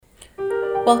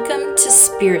Welcome to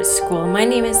Spirit School. My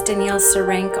name is Danielle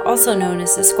Sarenk, also known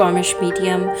as the Squamish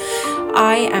Medium.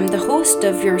 I am the host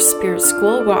of your Spirit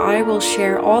School, where I will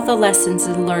share all the lessons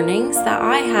and learnings that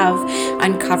I have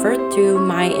uncovered through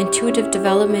my intuitive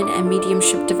development and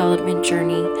mediumship development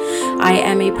journey. I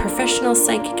am a professional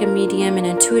psychic and medium, an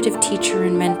intuitive teacher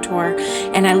and mentor,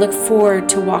 and I look forward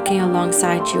to walking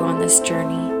alongside you on this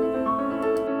journey.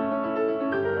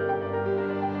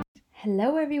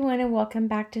 Hello everyone and welcome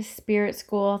back to Spirit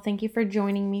School. Thank you for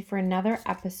joining me for another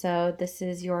episode. This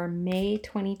is your May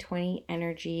 2020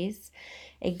 energies.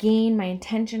 Again, my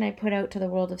intention I put out to the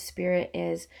world of spirit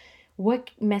is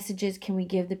what messages can we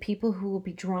give the people who will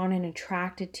be drawn and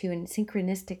attracted to and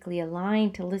synchronistically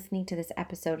aligned to listening to this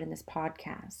episode in this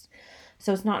podcast.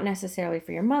 So it's not necessarily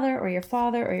for your mother or your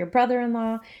father or your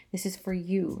brother-in-law. This is for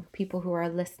you, people who are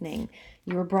listening.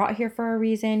 You were brought here for a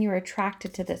reason. You're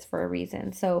attracted to this for a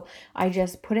reason. So I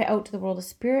just put it out to the world of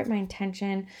spirit, my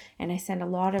intention, and I send a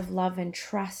lot of love and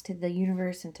trust to the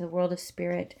universe and to the world of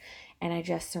spirit. And I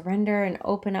just surrender and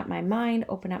open up my mind,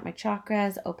 open up my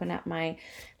chakras, open up my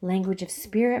language of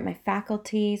spirit, my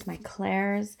faculties, my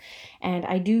clairs. And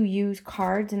I do use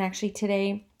cards. And actually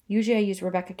today, usually I use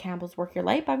Rebecca Campbell's Work Your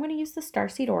Light, but I'm going to use the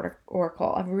Starseed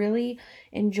Oracle. I've really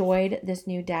enjoyed this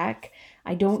new deck.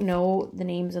 I don't know the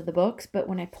names of the books, but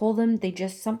when I pull them,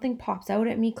 something pops out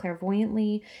at me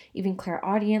clairvoyantly, even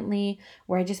clairaudiently,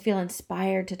 where I just feel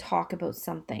inspired to talk about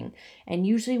something. And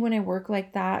usually when I work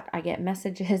like that, I get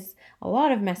messages, a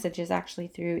lot of messages actually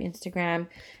through Instagram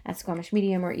at Squamish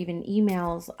Medium or even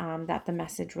emails that the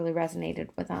message really resonated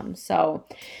with them. So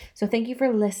thank you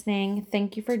for listening.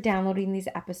 Thank you for downloading these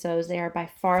episodes. They are by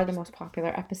far the most popular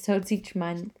episodes each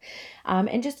month.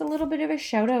 And just a little bit of a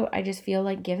shout out I just feel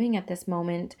like giving at this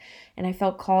moment, and I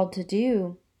felt called to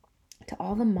do, to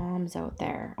all the moms out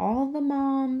there, all the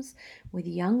moms with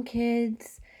young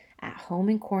kids at home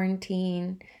in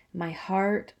quarantine. My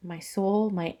heart, my soul,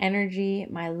 my energy,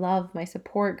 my love, my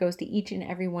support goes to each and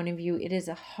every one of you. It is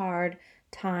a hard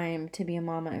time to be a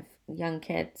mama of young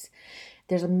kids.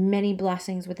 There's many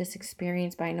blessings with this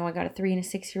experience, but I know I got a 3 and a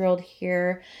 6-year-old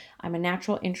here. I'm a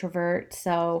natural introvert,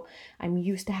 so I'm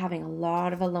used to having a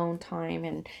lot of alone time.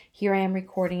 And here I am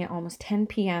recording at almost 10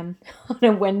 p.m. on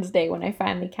a Wednesday when I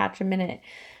finally catch a minute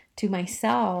to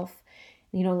myself.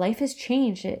 You know, life has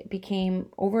changed. It became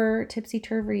over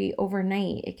tipsy-turvy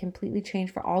overnight. It completely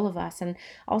changed for all of us. And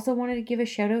also wanted to give a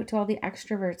shout out to all the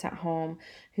extroverts at home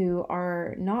who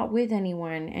are not with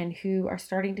anyone and who are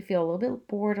starting to feel a little bit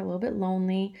bored, a little bit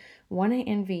lonely. One, I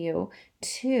envy you.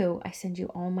 Two, I send you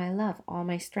all my love, all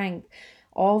my strength,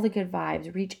 all the good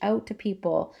vibes. Reach out to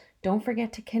people. Don't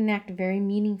forget to connect very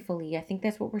meaningfully. I think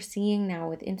that's what we're seeing now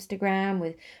with Instagram,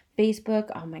 with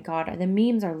Facebook. Oh my God, the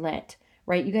memes are lit.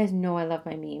 Right? You guys know I love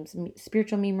my memes.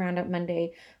 Spiritual Meme Roundup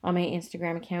Monday on my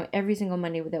Instagram account every single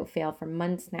Monday without fail for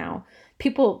months now.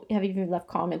 People have even left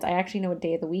comments. I actually know what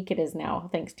day of the week it is now,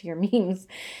 thanks to your memes.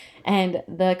 And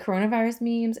the coronavirus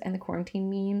memes and the quarantine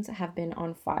memes have been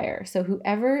on fire. So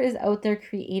whoever is out there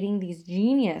creating these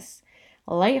genius,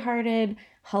 lighthearted,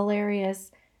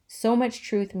 hilarious, so much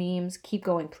truth memes, keep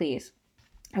going, please.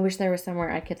 I wish there was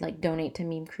somewhere I could donate to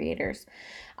meme creators.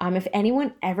 If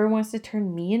anyone ever wants to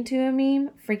turn me into a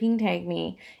meme, freaking tag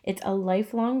me. It's a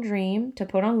lifelong dream to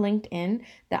put on LinkedIn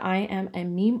that I am a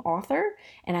meme author,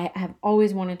 and I have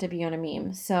always wanted to be on a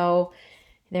meme. So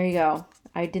there you go.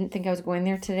 I didn't think I was going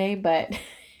there today, but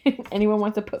if anyone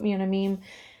wants to put me on a meme,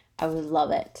 I would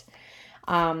love it.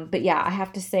 But yeah, I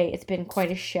have to say it's been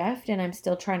quite a shift, and I'm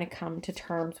still trying to come to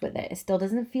terms with it. It still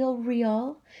doesn't feel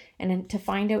real. And then to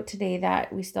find out today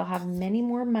that we still have many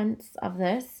more months of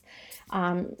this,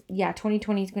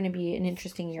 2020 is going to be an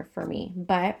interesting year for me,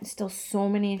 but still so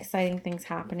many exciting things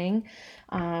happening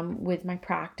with my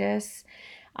practice.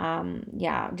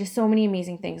 Just so many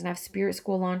amazing things. And I have Spirit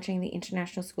School launching, the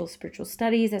International School of Spiritual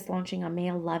Studies. It's launching on May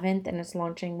 11th, and it's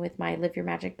launching with my Live Your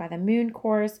Magic by the Moon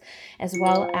course, as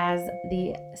well as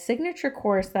the signature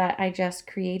course that I just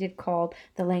created called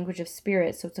The Language of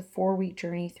Spirit. So it's a 4-week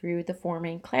journey through the 4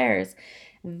 main clairs.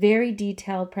 Very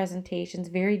detailed presentations,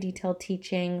 very detailed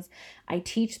teachings. I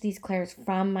teach these clairs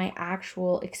from my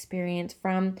actual experience,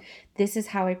 from this is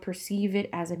how I perceive it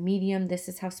as a medium. This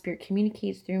is how spirit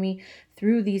communicates through me,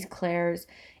 through these clairs.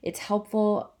 It's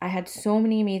helpful. I had so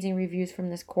many amazing reviews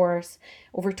from this course.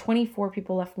 Over 24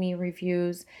 people left me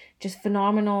reviews. Just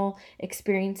phenomenal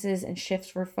experiences and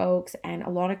shifts for folks, and a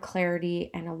lot of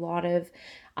clarity and a lot of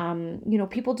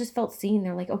people just felt seen.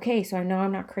 They're like, okay, so I know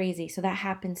I'm not crazy. So that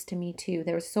happens to me too.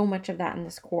 There was so much of that in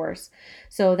this course.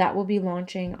 So that will be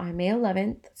launching on May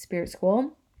 11th, Spirit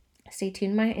School. Stay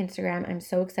tuned to my Instagram. I'm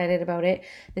so excited about it.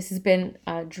 This has been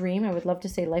a dream. I would love to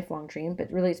say lifelong dream,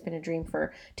 but really it's been a dream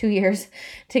for 2 years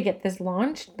to get this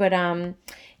launched. But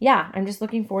yeah, I'm just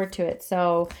looking forward to it.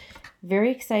 So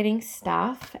very exciting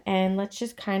stuff. And let's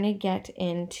just kind of get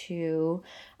into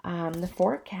the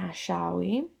forecast, shall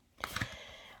we?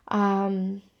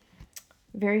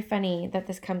 Very funny that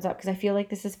this comes up because I feel like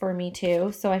this is for me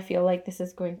too. So I feel like this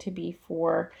is going to be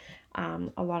for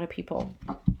a lot of people.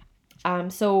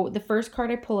 So the first card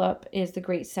I pull up is the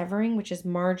Great Severing, which is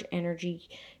Marge energy,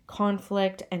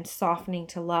 conflict, and softening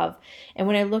to love. And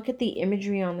when I look at the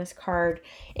imagery on this card,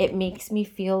 it makes me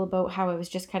feel about how I was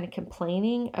just kind of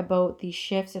complaining about these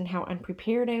shifts and how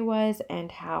unprepared I was and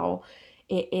how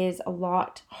it is a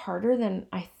lot harder than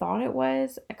I thought it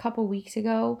was a couple weeks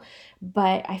ago.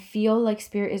 But I feel like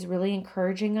Spirit is really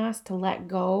encouraging us to let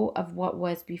go of what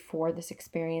was before this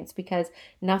experience because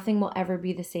nothing will ever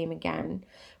be the same again.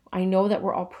 I know that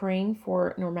we're all praying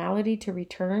for normality to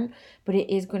return, but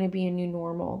it is going to be a new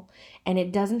normal. And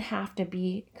it doesn't have to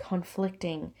be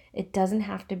conflicting. It doesn't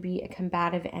have to be a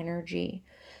combative energy.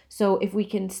 So if we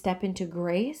can step into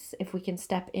grace, if we can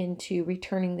step into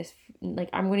returning this, like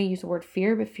I'm going to use the word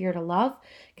fear, but fear to love,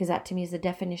 because that to me is the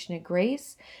definition of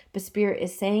grace. But Spirit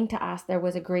is saying to us there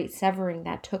was a great severing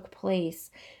that took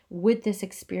place with this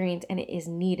experience, and it is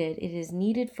needed. It is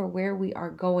needed for where we are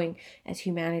going as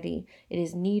humanity. It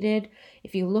is needed.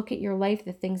 If you look at your life,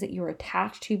 the things that you were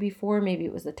attached to before, maybe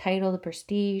it was the title, the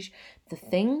prestige, the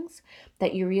things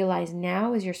that you realize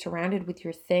now as you're surrounded with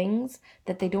your things,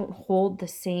 that they don't hold the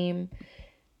same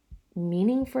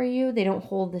meaning for you. They don't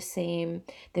hold the same,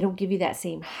 they don't give you that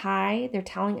same high. They're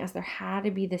telling us there had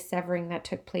to be the severing that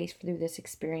took place through this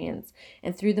experience.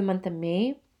 And through the month of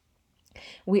May,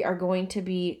 we are going to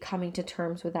be coming to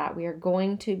terms with that. We are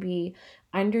going to be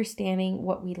understanding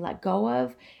what we let go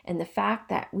of and the fact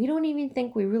that we don't even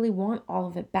think we really want all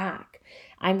of it back.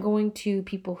 I'm going to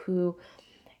people who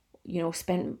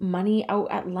spend money out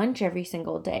at lunch every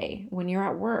single day. When you're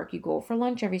at work, you go for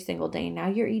lunch every single day. Now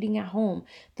you're eating at home.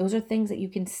 Those are things that you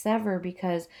can sever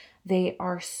because they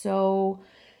are so,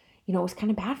 it's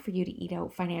kind of bad for you to eat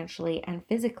out financially and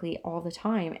physically all the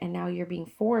time. And now you're being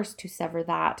forced to sever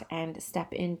that and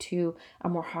step into a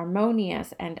more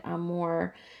harmonious and a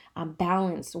more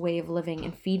balanced way of living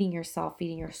and feeding yourself,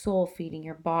 feeding your soul, feeding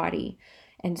your body.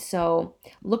 And so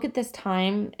look at this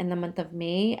time in the month of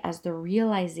May as the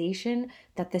realization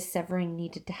that the severing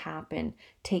needed to happen.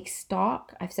 Take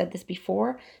stock. I've said this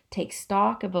before. Take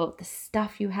stock about the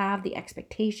stuff you have, the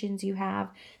expectations you have.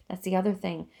 That's the other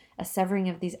thing, a severing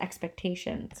of these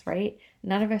expectations, right?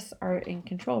 None of us are in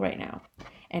control right now.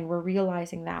 And we're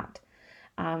realizing that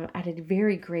at a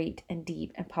very great and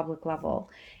deep and public level.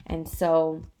 And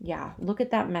so, yeah, look at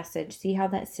that message, see how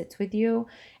that sits with you,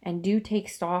 and do take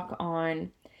stock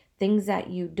on things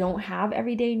that you don't have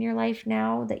every day in your life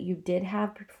now that you did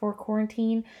have before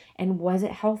quarantine. And was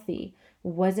it healthy?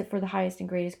 Was it for the highest and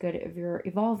greatest good of your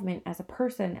evolvement as a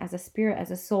person, as a spirit,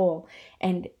 as a soul?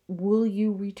 And will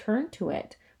you return to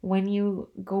it when you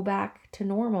go back to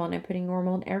normal? And I'm putting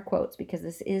normal in air quotes because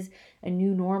this is a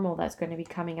new normal that's going to be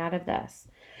coming out of this.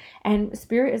 And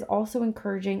Spirit is also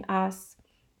encouraging us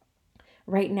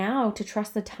right now to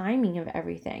trust the timing of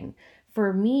everything.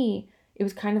 For me, it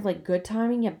was kind of like good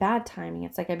timing yet bad timing.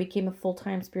 It's like I became a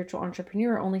full-time spiritual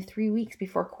entrepreneur only 3 weeks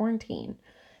before quarantine.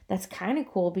 That's kind of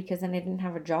cool because then I didn't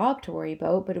have a job to worry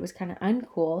about, but it was kind of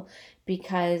uncool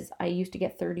because I used to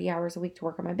get 30 hours a week to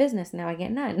work on my business. Now I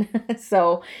get none.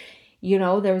 So,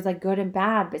 there was like good and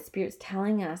bad, but Spirit's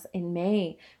telling us in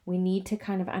May, we need to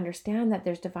kind of understand that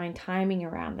there's divine timing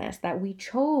around this, that we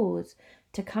chose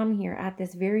to come here at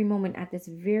this very moment, at this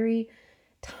very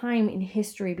time in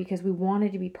history, because we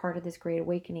wanted to be part of this great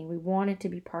awakening. We wanted to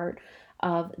be part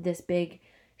of this big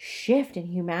shift in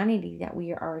humanity that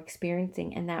we are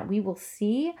experiencing, and that we will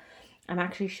see. I'm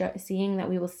actually seeing that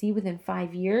we will see within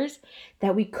 5 years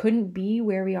that we couldn't be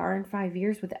where we are in 5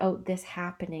 years without this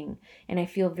happening. And I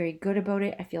feel very good about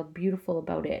it. I feel beautiful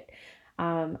about it.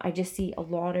 I just see a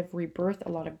lot of rebirth,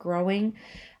 a lot of growing.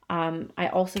 I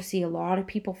also see a lot of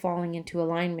people falling into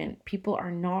alignment. People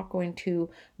are not going to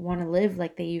want to live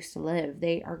like they used to live.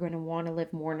 They are going to want to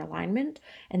live more in alignment.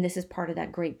 And this is part of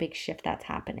that great big shift that's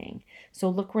happening. So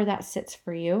look where that sits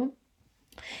for you.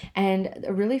 And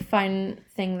a really fun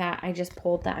thing that I just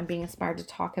pulled that I'm being inspired to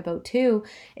talk about too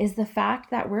is the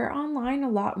fact that we're online a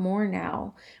lot more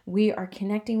now. We are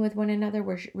connecting with one another.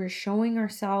 We're showing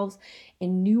ourselves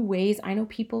in new ways. I know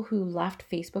people who left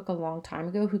Facebook a long time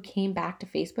ago who came back to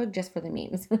Facebook just for the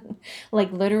memes.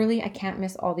 Like literally, I can't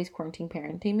miss all these quarantine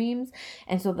parenting memes.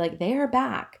 And so like they are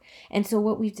back. And so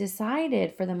what we've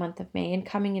decided for the month of May and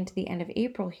coming into the end of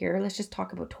April here, let's just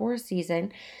talk about Taurus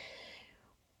season.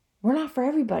 We're not for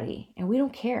everybody and we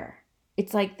don't care.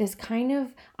 It's like this kind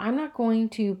of, I'm not going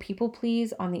to people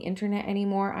please on the internet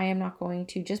anymore. I am not going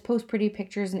to just post pretty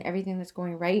pictures and everything that's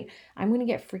going right. I'm going to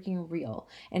get freaking real.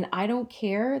 And I don't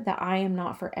care that I am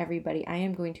not for everybody. I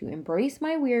am going to embrace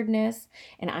my weirdness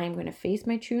and I am going to face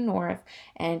my true north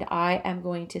and I am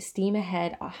going to steam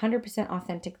ahead 100%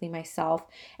 authentically myself.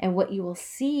 And what you will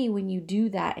see when you do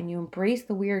that and you embrace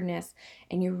the weirdness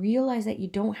and you realize that you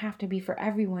don't have to be for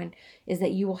everyone is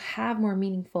that you will have more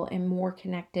meaningful and more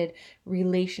connected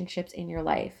relationships in your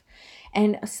life.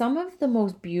 And some of the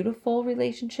most beautiful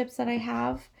relationships that I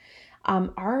have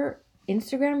are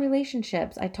Instagram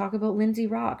relationships. I talk about Lindsay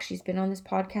Rock. She's been on this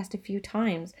podcast a few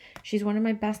times. She's one of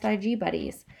my best IG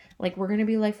buddies. Like, we're going to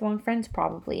be lifelong friends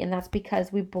probably. And that's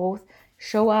because we both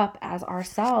show up as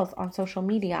ourselves on social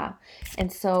media.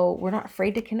 And so we're not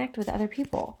afraid to connect with other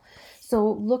people.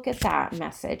 So look at that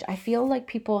message. I feel like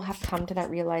people have come to that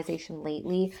realization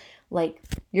lately. Like,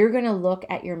 you're going to look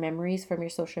at your memories from your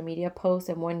social media posts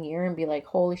in 1 year and be like,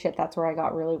 holy shit, that's where I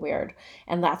got really weird.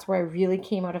 And that's where I really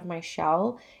came out of my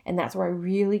shell. And that's where I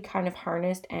really kind of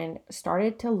harnessed and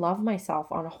started to love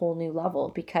myself on a whole new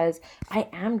level because I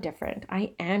am different.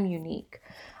 I am unique.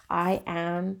 I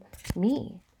am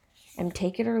me. And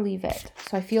take it or leave it.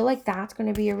 So I feel like that's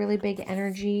going to be a really big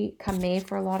energy come May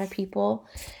for a lot of people.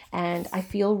 And I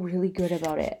feel really good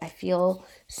about it. I feel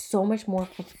so much more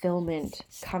fulfillment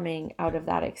coming out of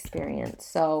that experience.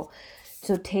 So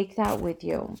take that with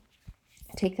you.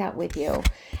 Take that with you.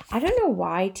 I don't know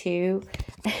why too.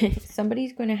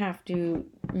 Somebody's going to have to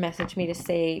message me to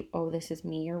say, oh, this is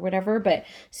me or whatever. But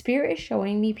Spirit is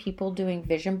showing me people doing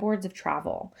vision boards of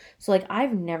travel. So like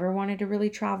I've never wanted to really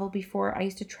travel before. I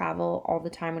used to travel all the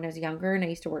time when I was younger and I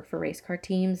used to work for race car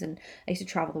teams and I used to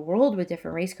travel the world with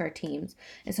different race car teams.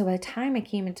 And so by the time I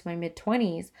came into my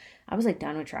mid-20s, I was like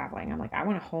done with traveling. I'm like, I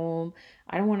want a home.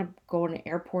 I don't want to go to an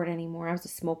airport anymore. I was a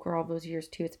smoker all those years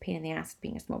too. It's a pain in the ass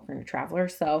being a smoker and a traveler.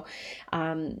 So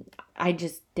I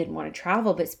just didn't want to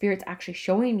travel. But Spirit's actually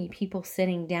showing me people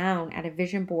sitting down at a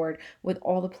vision board with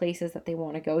all the places that they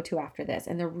want to go to after this.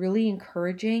 And they're really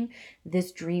encouraging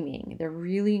this dreaming. They're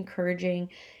really encouraging,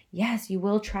 yes, you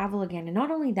will travel again. And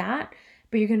not only that,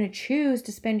 but you're going to choose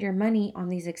to spend your money on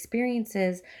these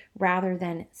experiences rather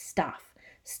than stuff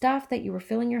that you were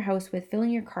filling your house with,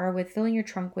 filling your car with, filling your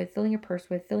trunk with, filling your purse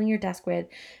with, filling your desk with,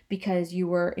 because you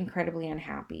were incredibly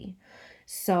unhappy.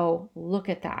 So look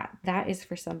at that. That is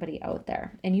for somebody out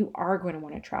there. And you are going to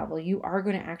want to travel. You are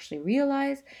going to actually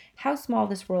realize how small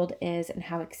this world is and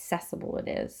how accessible it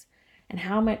is, and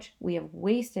how much we have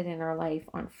wasted in our life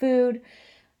on food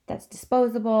that's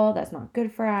disposable, that's not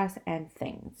good for us, and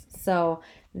things. So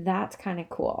that's kind of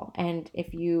cool. And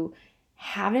if you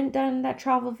haven't done that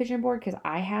travel vision board, because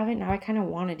I haven't, now I kind of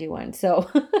want to do one. So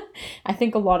I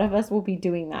think a lot of us will be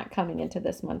doing that coming into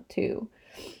this month too.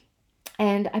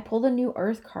 And I pulled a new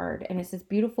Earth card, and it's this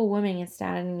beautiful woman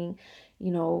standing,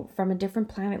 from a different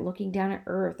planet looking down at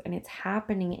Earth, and it's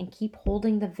happening, and keep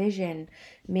holding the vision.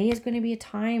 May is going to be a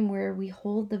time where we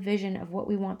hold the vision of what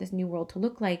we want this new world to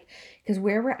look like, because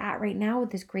where we're at right now with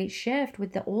this great shift,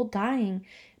 with the old dying,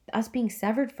 us being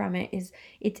severed from it,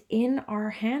 it's in our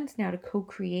hands now to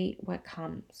co-create what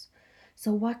comes.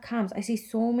 So what comes? I see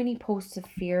so many posts of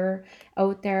fear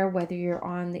out there, whether you're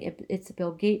on it's the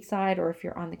Bill Gates side or if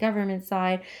you're on the government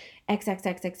side,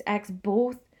 XXXXX,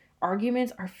 both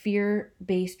arguments are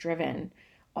fear-based driven.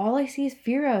 All I see is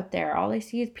fear out there. All I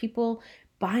see is people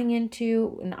buying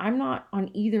into, and I'm not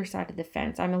on either side of the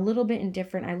fence. I'm a little bit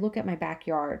indifferent. I look at my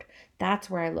backyard.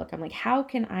 That's where I look. I'm like, how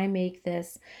can I make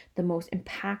this the most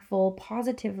impactful,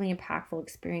 positively impactful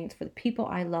experience for the people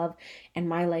I love and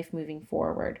my life moving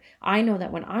forward? I know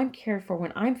that when I'm cared for,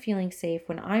 when I'm feeling safe,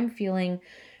 when I'm feeling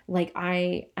like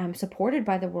I am supported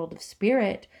by the world of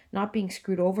spirit, not being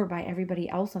screwed over by everybody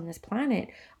else on this planet,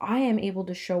 I am able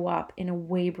to show up in a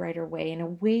way brighter way, in a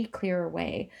way clearer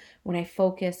way when I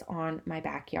focus on my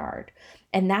backyard.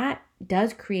 And that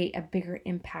does create a bigger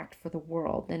impact for the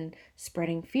world than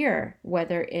spreading fear,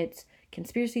 whether it's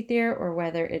conspiracy theory or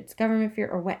whether it's government fear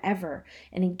or whatever.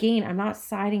 And again, I'm not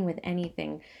siding with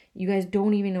anything. You guys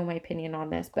don't even know my opinion on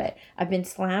this, but I've been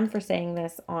slammed for saying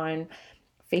this on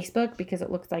Facebook because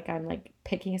it looks like I'm like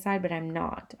picking a side, but I'm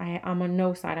not. I'm on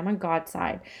no side. I'm on God's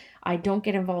side. I don't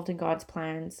get involved in God's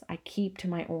plans. I keep to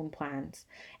my own plans.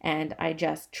 And I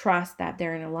just trust that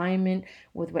they're in alignment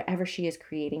with whatever she is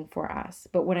creating for us.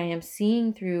 But what I am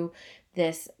seeing through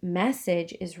this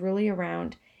message is really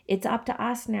around, it's up to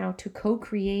us now to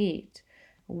co-create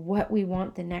what we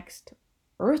want the next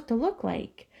earth to look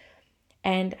like.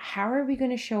 And how are we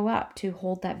going to show up to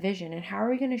hold that vision? And how are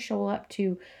we going to show up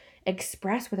to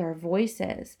express with our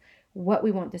voices what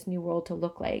we want this new world to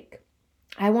look like?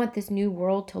 I want this new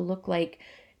world to look like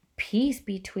peace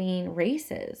between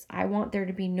races. I want there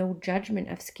to be no judgment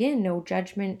of skin, no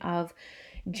judgment of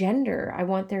gender. I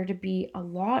want there to be a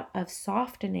lot of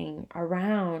softening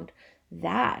around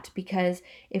that, because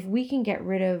if we can get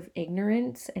rid of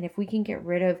ignorance and if we can get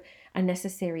rid of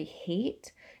unnecessary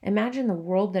hate, imagine the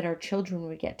world that our children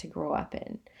would get to grow up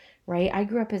in, right? I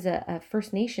grew up as a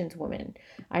First Nations woman.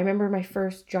 I remember my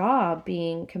first job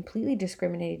being completely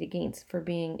discriminated against for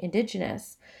being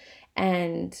Indigenous.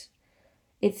 And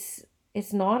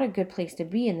it's not a good place to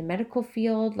be in the medical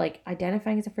field, like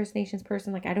identifying as a First Nations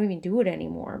person. Like I don't even do it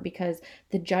anymore because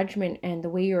the judgment and the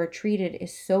way you're treated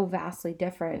is so vastly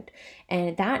different,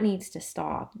 and that needs to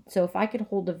stop. So if I could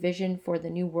hold a vision for the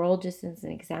new world, just as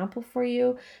an example for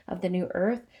you of the new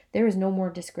earth, there is no more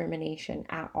discrimination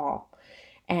at all.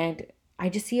 And I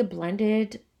just see a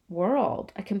blended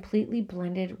world, a completely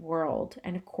blended world.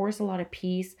 And of course, a lot of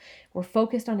peace. We're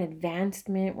focused on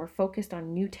advancement. We're focused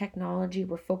on new technology.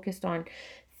 We're focused on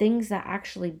things that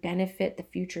actually benefit the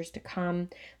futures to come.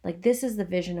 Like this is the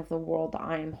vision of the world that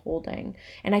I am holding.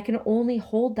 And I can only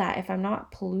hold that if I'm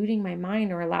not polluting my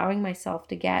mind or allowing myself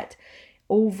to get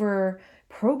over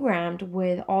programmed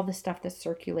with all the stuff that's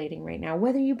circulating right now,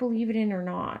 whether you believe it in or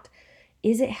not.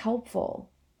 Is it helpful?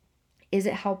 Is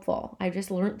it helpful? I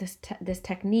just learned this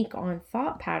technique on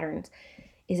thought patterns.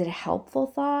 Is it a helpful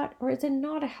thought or is it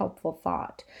not a helpful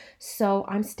thought? So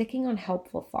I'm sticking on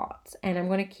helpful thoughts, and I'm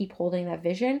going to keep holding that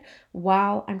vision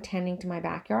while I'm tending to my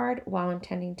backyard, while I'm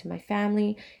tending to my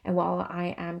family, and while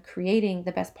I am creating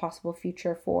the best possible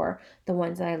future for the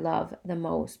ones that I love the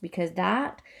most, because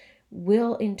that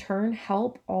will in turn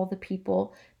help all the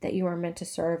people that you are meant to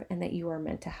serve and that you are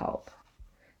meant to help.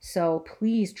 So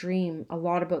please dream a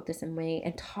lot about this in May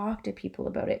and talk to people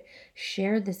about it.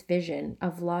 Share this vision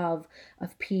of love,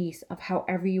 of peace, of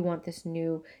however you want this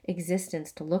new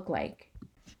existence to look like.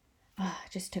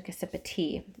 Just took a sip of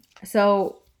tea.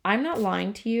 So I'm not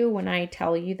lying to you when I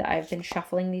tell you that I've been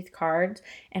shuffling these cards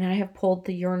and I have pulled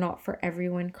the You're Not For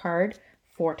Everyone card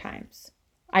 4 times.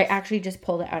 I actually just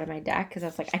pulled it out of my deck because I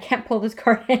was like, I can't pull this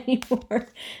card anymore.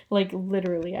 Like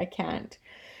literally, I can't.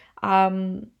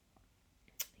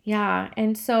 Yeah,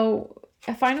 and so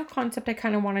a final concept I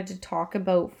kind of wanted to talk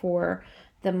about for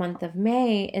the month of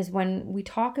May is when we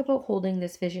talk about holding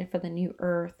this vision for the new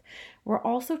earth, we're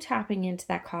also tapping into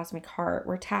that cosmic heart.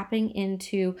 We're tapping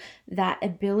into that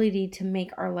ability to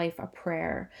make our life a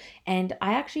prayer. And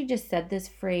I actually just said this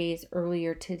phrase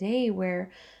earlier today where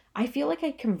I feel like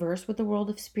I converse with the world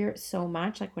of spirit so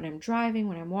much, like when I'm driving,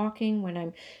 when I'm walking, when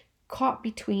I'm caught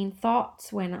between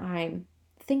thoughts, when I'm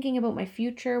thinking about my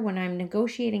future, when I'm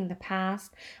negotiating the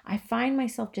past, I find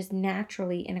myself just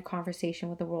naturally in a conversation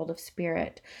with the world of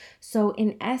spirit. So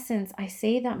in essence, I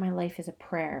say that my life is a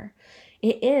prayer.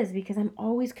 It is, because I'm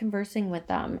always conversing with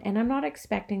them and I'm not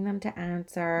expecting them to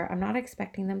answer. I'm not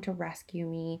expecting them to rescue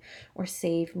me or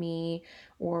save me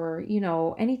or,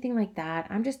 anything like that.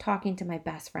 I'm just talking to my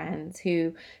best friends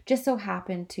who just so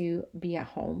happen to be at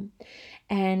home.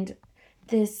 And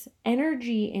this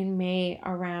energy in May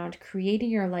around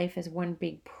creating your life as one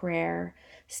big prayer,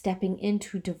 stepping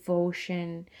into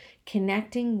devotion,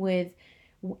 connecting with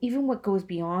even what goes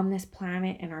beyond this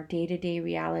planet and our day-to-day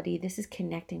reality. This is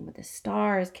connecting with the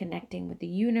stars, connecting with the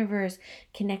universe,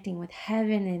 connecting with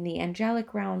heaven and the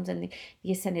angelic realms and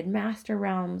the ascended master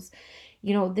realms.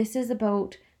 This is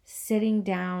about sitting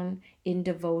down in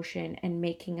devotion and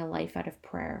making a life out of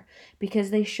prayer,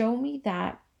 because they show me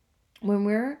that when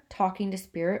we're talking to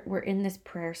spirit, we're in this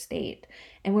prayer state.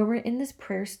 And when we're in this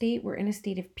prayer state, we're in a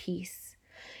state of peace.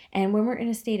 And when we're in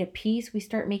a state of peace, we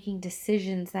start making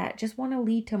decisions that just want to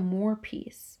lead to more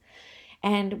peace.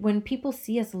 And when people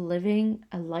see us living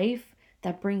a life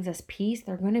that brings us peace,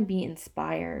 they're going to be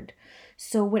inspired.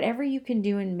 So whatever you can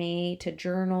do in May to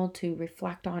journal, to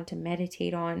reflect on, to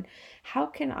meditate on, how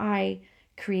can I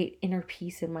create inner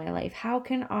peace in my life? How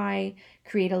can I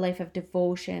create a life of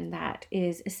devotion that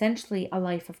is essentially a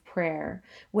life of prayer?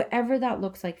 Whatever that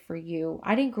looks like for you.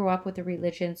 I didn't grow up with a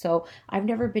religion, so I've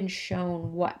never been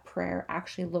shown what prayer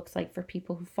actually looks like for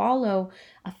people who follow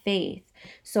a faith.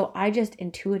 So I just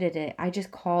intuited it. I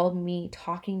just called me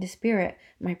talking to spirit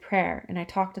my prayer, and I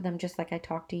talk to them just like I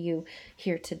talk to you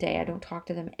here today. I don't talk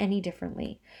to them any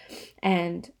differently.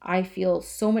 And I feel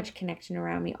so much connection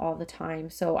around me all the time.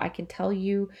 So I can tell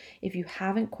you, if you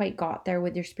haven't quite got there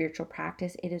with your spiritual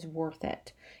practice, it is worth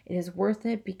it. It is worth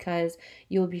it because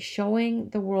you'll be showing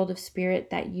the world of spirit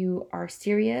that you are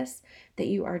serious, that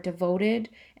you are devoted,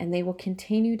 and they will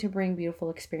continue to bring beautiful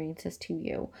experiences to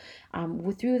you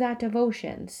through that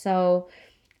devotion. So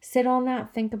sit on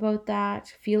that, think about that,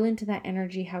 feel into that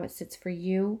energy, how it sits for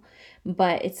you.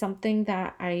 But it's something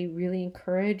that I really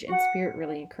encourage and spirit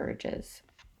really encourages.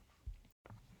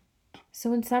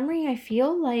 So, in summary, I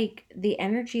feel like the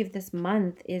energy of this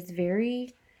month is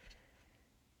very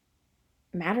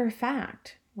matter of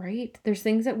fact, right? There's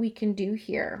things that we can do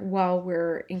here while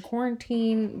we're in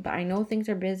quarantine, but I know things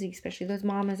are busy, especially those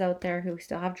mamas out there who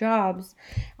still have jobs,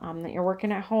 that you're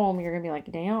working at home. You're gonna be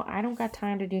like, Daniel, I don't got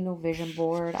time to do no vision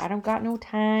board. I don't got no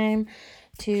time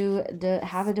to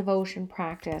have a devotion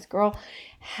practice. Girl,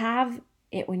 have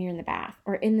it when you're in the bath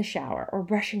or in the shower or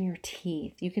brushing your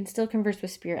teeth. You can still converse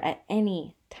with spirit at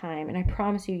any time, and I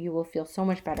promise you, you will feel so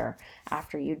much better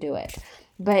after you do it.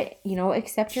 But,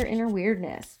 accept your inner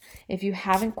weirdness. If you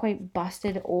haven't quite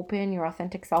busted open your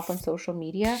authentic self on social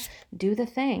media, do the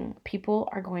thing. People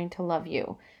are going to love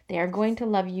you. They are going to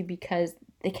love you because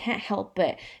they can't help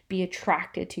but be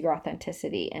attracted to your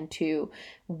authenticity and to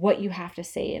what you have to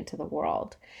say into the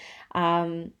world.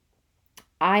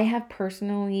 I have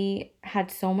personally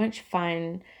had so much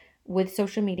fun with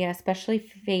social media, especially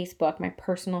Facebook, my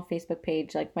personal Facebook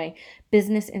page, like my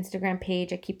business Instagram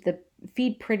page. I keep the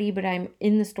feed pretty, but I'm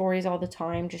in the stories all the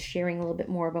time, just sharing a little bit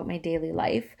more about my daily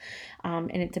life. And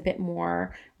it's a bit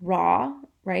more raw,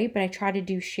 right? But I try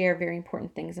to share very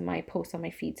important things in my posts on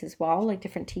my feeds as well, like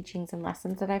different teachings and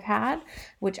lessons that I've had,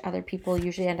 which other people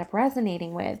usually end up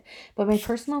resonating with. But my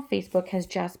personal Facebook has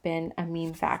just been a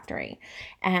meme factory.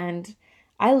 And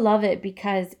I love it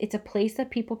because it's a place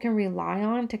that people can rely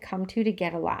on to come to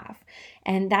get a laugh.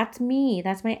 And that's me.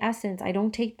 That's my essence. I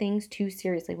don't take things too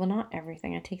seriously. Well, not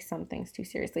everything. I take some things too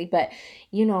seriously. But,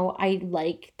 I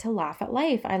like to laugh at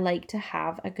life. I like to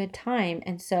have a good time.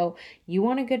 And so you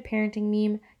want a good parenting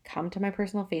meme? Come to my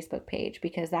personal Facebook page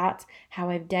because that's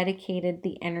how I've dedicated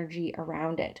the energy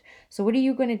around it. So what are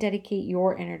you going to dedicate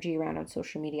your energy around on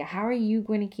social media? How are you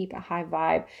going to keep a high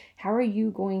vibe? How are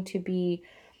you going to be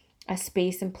a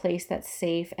space and place that's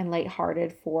safe and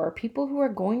lighthearted for people who are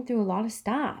going through a lot of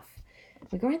stuff?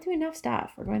 We're going through enough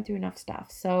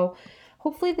stuff. So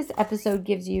hopefully this episode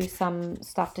gives you some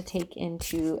stuff to take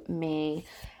into May.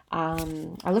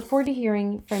 I look forward to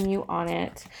hearing from you on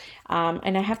it.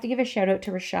 And I have to give a shout out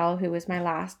to Rochelle, who was my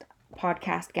last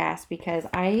podcast guest, because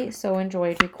I so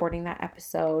enjoyed recording that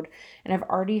episode, and I've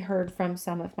already heard from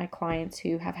some of my clients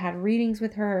who have had readings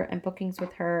with her and bookings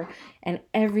with her, and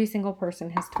every single person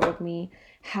has told me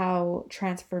how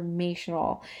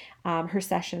transformational her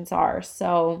sessions are.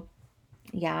 So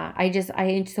yeah,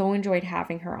 I so enjoyed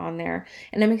having her on there,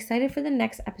 and I'm excited for the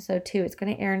next episode too. It's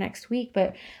going to air next week,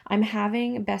 but I'm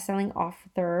having best-selling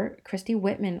author Christy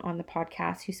Whitman on the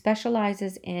podcast, who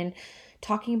specializes in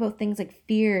talking about things like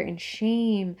fear and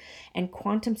shame and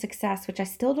quantum success, which I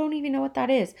still don't even know what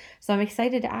that is. So I'm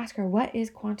excited to ask her, what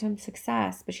is quantum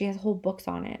success? But she has whole books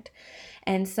on it.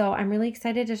 And so I'm really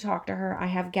excited to talk to her. I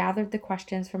have gathered the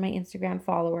questions from my Instagram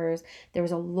followers. There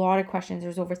was a lot of questions. There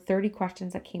was over 30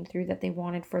 questions that came through that they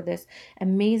wanted for this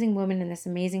amazing woman and this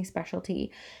amazing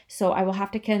specialty. So I will have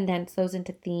to condense those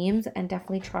into themes and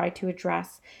definitely try to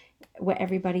address what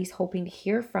everybody's hoping to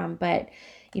hear from. But,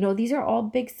 these are all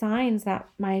big signs that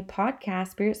my podcast,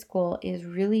 Spirit School, is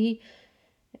really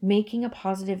making a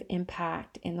positive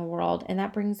impact in the world. And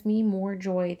that brings me more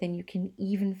joy than you can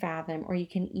even fathom or you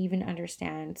can even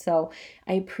understand. So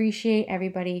I appreciate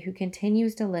everybody who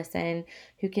continues to listen,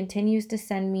 who continues to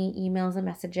send me emails and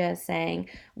messages saying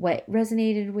what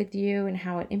resonated with you and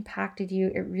how it impacted you.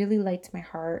 It really lights my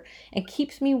heart and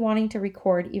keeps me wanting to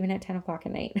record even at 10 o'clock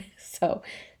at night.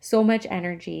 So much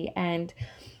energy. And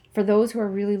for those who are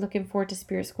really looking forward to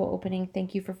Spirit School opening,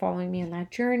 thank you for following me on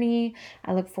that journey.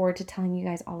 I look forward to telling you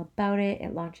guys all about it.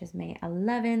 It launches May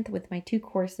 11th with my 2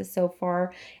 courses so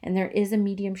far, and there is a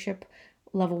mediumship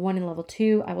level 1 and level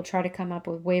 2. I will try to come up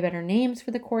with way better names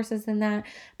for the courses than that,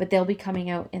 but they'll be coming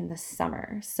out in the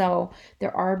summer. So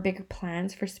there are bigger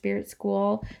plans for Spirit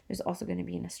School. There's also going to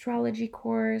be an astrology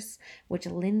course, which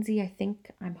Lindsay,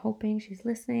 I'm hoping she's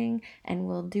listening, and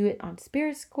we'll do it on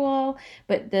Spirit School.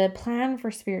 But the plan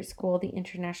for Spirit School, the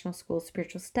International School of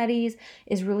Spiritual Studies,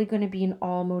 is really going to be an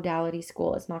all modality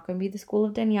school. It's not going to be the School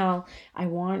of Danielle. I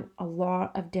want a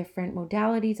lot of different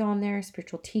modalities on there,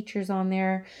 spiritual teachers on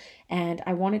there. And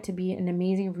I want it to be an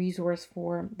amazing resource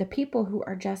for the people who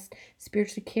are just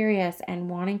spiritually curious and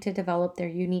wanting to develop their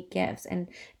unique gifts and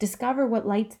discover what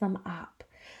lights them up.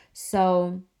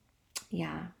 So,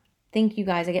 yeah. Thank you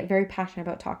guys. I get very passionate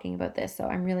about talking about this, so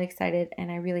I'm really excited and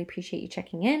I really appreciate you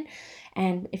checking in.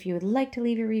 And if you would like to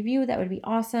leave a review, that would be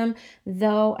awesome.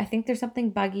 Though I think there's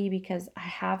something buggy because I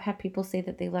have had people say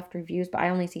that they left reviews, but I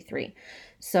only see 3.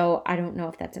 So I don't know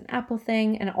if that's an Apple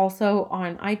thing. And also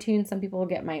on iTunes, some people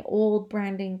get my old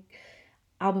branding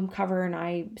album cover and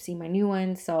I see my new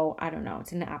one, so I don't know,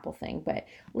 it's an Apple thing. But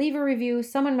leave a review,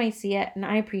 someone might see it and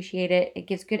I appreciate it. It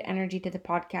gives good energy to the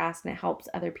podcast and it helps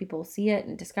other people see it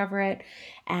and discover it.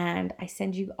 And I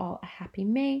send you all a happy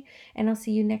May, and I'll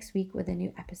see you next week with a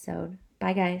new episode.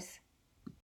 Bye guys.